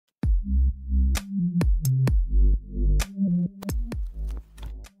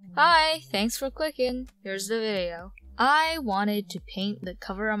Hi, thanks for clicking. Here's the video. I wanted to paint the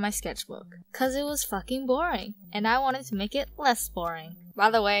cover of my sketchbook cause it was fucking boring and I wanted to make it less boring.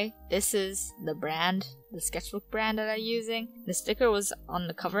 By the way, this is the brand, the sketchbook brand that I'm using. The sticker was on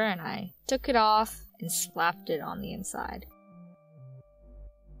the cover and I took it off and slapped it on the inside.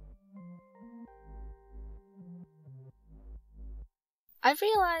 I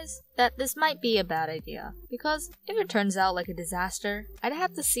realized that this might be a bad idea, because if it turns out like a disaster, I'd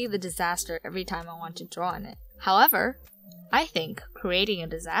have to see the disaster every time I want to draw in it. However, I think creating a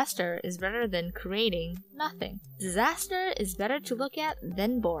disaster is better than creating nothing. Disaster is better to look at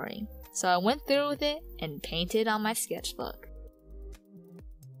than boring. So I went through with it and painted on my sketchbook.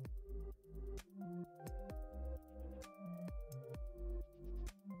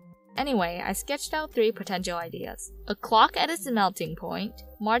 Anyway, I sketched out 3 potential ideas. A clock at its melting point,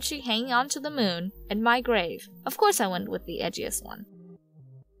 Marchie hanging onto the moon, and my grave. Of course I went with the edgiest one.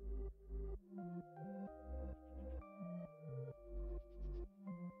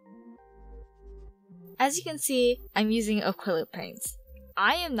 As you can see, I'm using acrylic paints.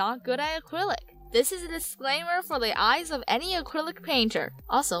 I am not good at acrylic. This is a disclaimer for the eyes of any acrylic painter.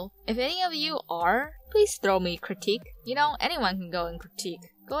 Also, if any of you are, please throw me critique. You know, anyone can go and critique.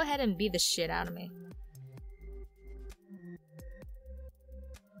 Go ahead and beat the shit out of me.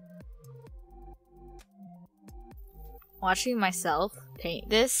 Watching myself paint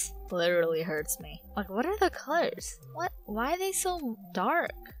this literally hurts me. Like, what are the colors? Why are they so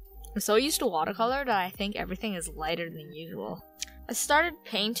dark? I'm so used to watercolor that I think everything is lighter than usual. I started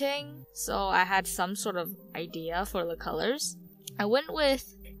painting, so I had some sort of idea for the colors. I went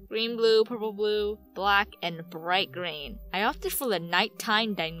with green blue, purple blue, black, and bright green. I opted for the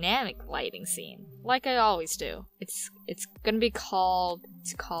nighttime dynamic lighting scene, like I always do. It's gonna be called,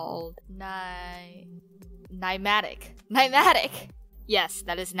 Nymatic. Yes,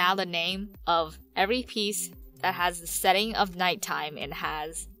 that is now the name of every piece that has the setting of nighttime and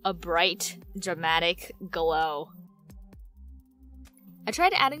has a bright, dramatic glow. I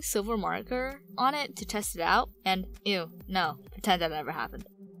tried adding silver marker on it to test it out, and ew, no, pretend that never happened.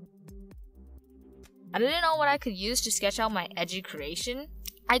 I didn't know what I could use to sketch out my edgy creation.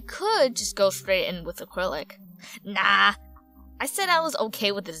 I could just go straight in with acrylic. Nah, I said I was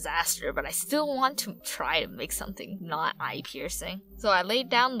okay with the disaster, but I still want to try to make something not eye-piercing. So I laid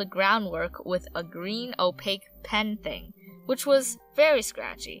down the groundwork with a green opaque pen thing, which was very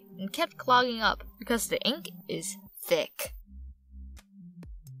scratchy and kept clogging up because the ink is thick.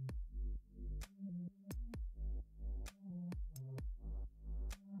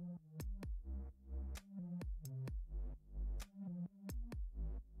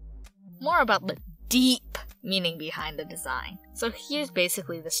 More about the deep meaning behind the design. So here's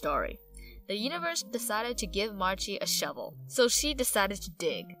basically the story. The universe decided to give Marchie a shovel, so she decided to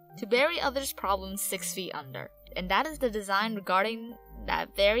dig, to bury others' problems 6 feet under. And that is the design regarding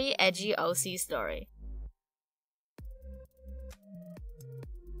that very edgy OC story.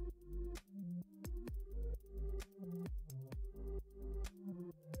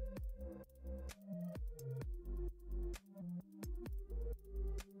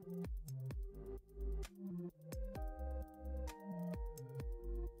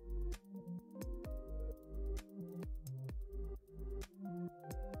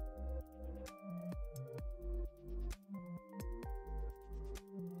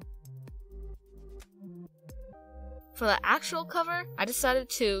 For the actual cover, I decided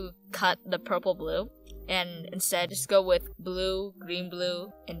to cut the purple blue and instead just go with blue,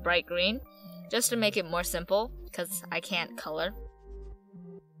 and bright green, just to make it more simple because I can't color.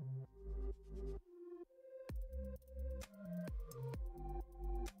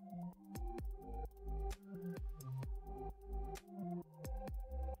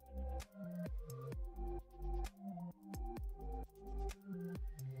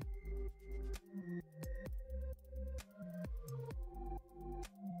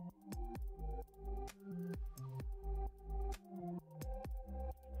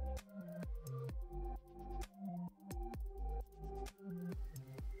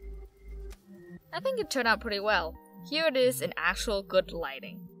 I think it turned out pretty well. Here it is in actual good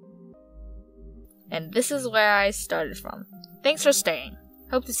lighting. And this is where I started from. Thanks for staying.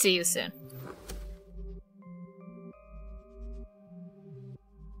 Hope to see you soon.